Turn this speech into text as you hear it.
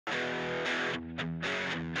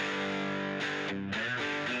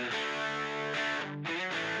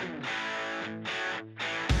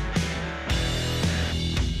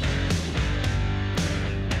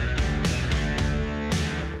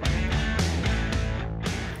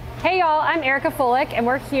y'all, I'm Erika and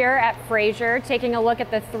we're here at Frazer taking a look at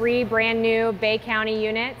the 3 brand new Bay County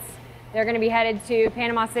units. They're going to be headed to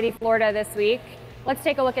Panama City, Florida this week. Let's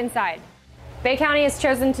take a look inside. Bay County has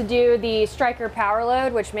chosen to do the Stryker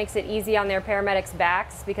Power-Load, which makes it easy on their paramedics'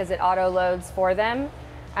 backs because it auto-loads for them.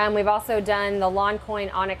 We've also done the Lawn Coin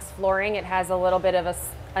Onyx flooring. It has a little bit of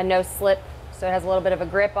a no-slip, so it has a little bit of a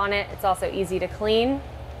grip on it. It's also easy to clean.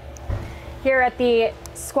 Here at the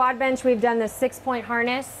squad bench, we've done the 6-point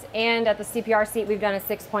harness, and at the CPR seat, we've done a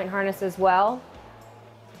 6-point harness as well.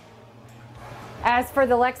 As for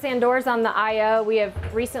the Lexan doors on the IO, we have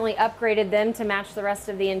recently upgraded them to match the rest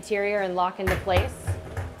of the interior and lock into place.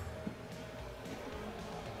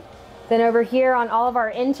 Then over here on all of our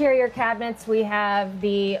interior cabinets, we have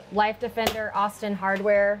the LifeDefender Austin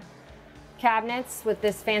hardware cabinets with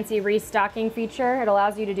this fancy restocking feature. It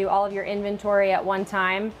allows you to do all of your inventory at one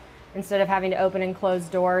time instead of having to open and close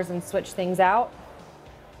doors and switch things out.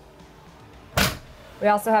 We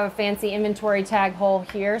also have a fancy inventory tag hole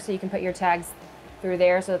here, so you can put your tags through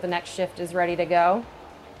there so that the next shift is ready to go.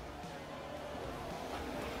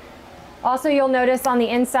 Also, you'll notice on the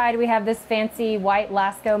inside we have this fancy white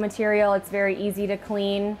Lasco material. It's very easy to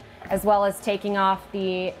clean, as well as taking off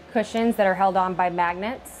the cushions that are held on by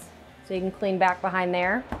magnets, so you can clean back behind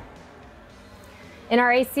there. In our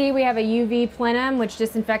AC, we have a UV plenum, which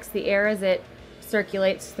disinfects the air as it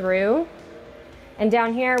circulates through. And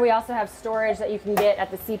down here, we also have storage that you can get at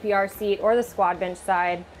the CPR seat or the squad bench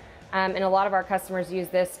side. And a lot of our customers use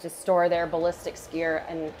this to store their ballistics gear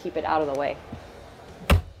and keep it out of the way.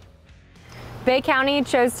 Bay County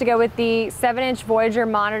chose to go with the 7-inch Voyager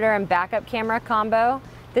monitor and backup camera combo.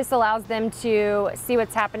 This allows them to see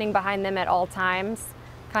what's happening behind them at all times.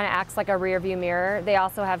 Kind of acts like a rear view mirror. They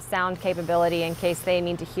also have sound capability in case they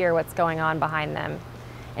need to hear what's going on behind them.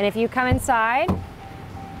 And if you come inside,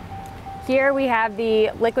 here we have the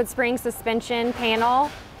LiquidSpring suspension panel.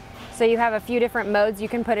 So you have a few different modes you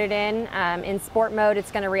can put it in. In sport mode,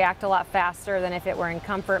 it's going to react a lot faster than if it were in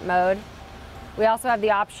comfort mode. We also have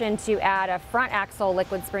the option to add a front axle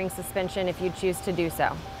LiquidSpring suspension if you choose to do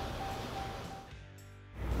so.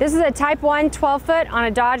 This is a Type I 12-foot on a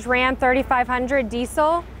Dodge Ram 3500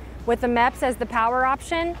 diesel with the MEPS as the power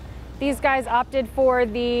option. These guys opted for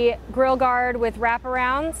the grill guard with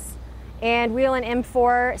wraparounds and Whelen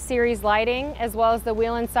M-series lighting, as well as the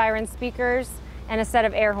Whelen siren speakers and a set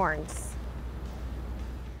of air horns.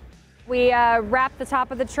 We wrapped the top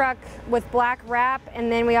of the truck with black wrap,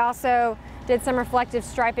 and then we also did some reflective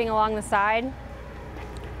striping along the side.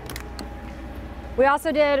 We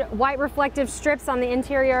also did white reflective strips on the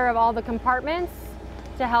interior of all the compartments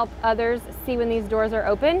to help others see when these doors are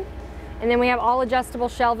open. And then we have all adjustable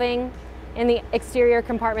shelving in the exterior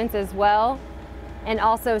compartments as well, and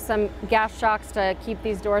also some gas shocks to keep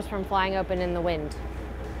these doors from flying open in the wind.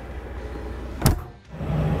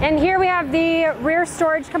 And here we have the rear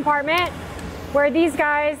storage compartment, where these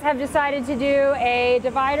guys have decided to do a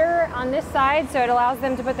divider on this side, so it allows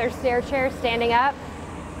them to put their stair chair standing up.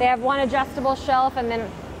 They have one adjustable shelf, and then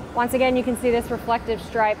once again you can see this reflective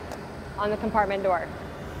stripe on the compartment door.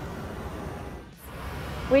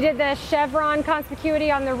 We did the chevron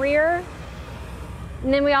conspicuity on the rear,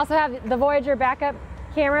 and then we also have the Voyager backup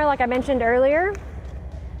camera like I mentioned earlier.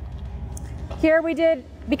 Here we did,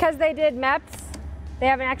 because they did MEPS, they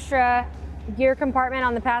have an extra gear compartment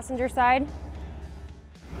on the passenger side.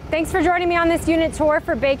 Thanks for joining me on this unit tour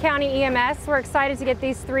for Bay County EMS. We're excited to get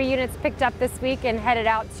these 3 units picked up this week and headed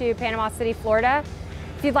out to Panama City, Florida.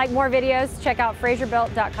 If you'd like more videos, check out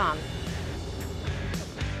frazerbilt.com.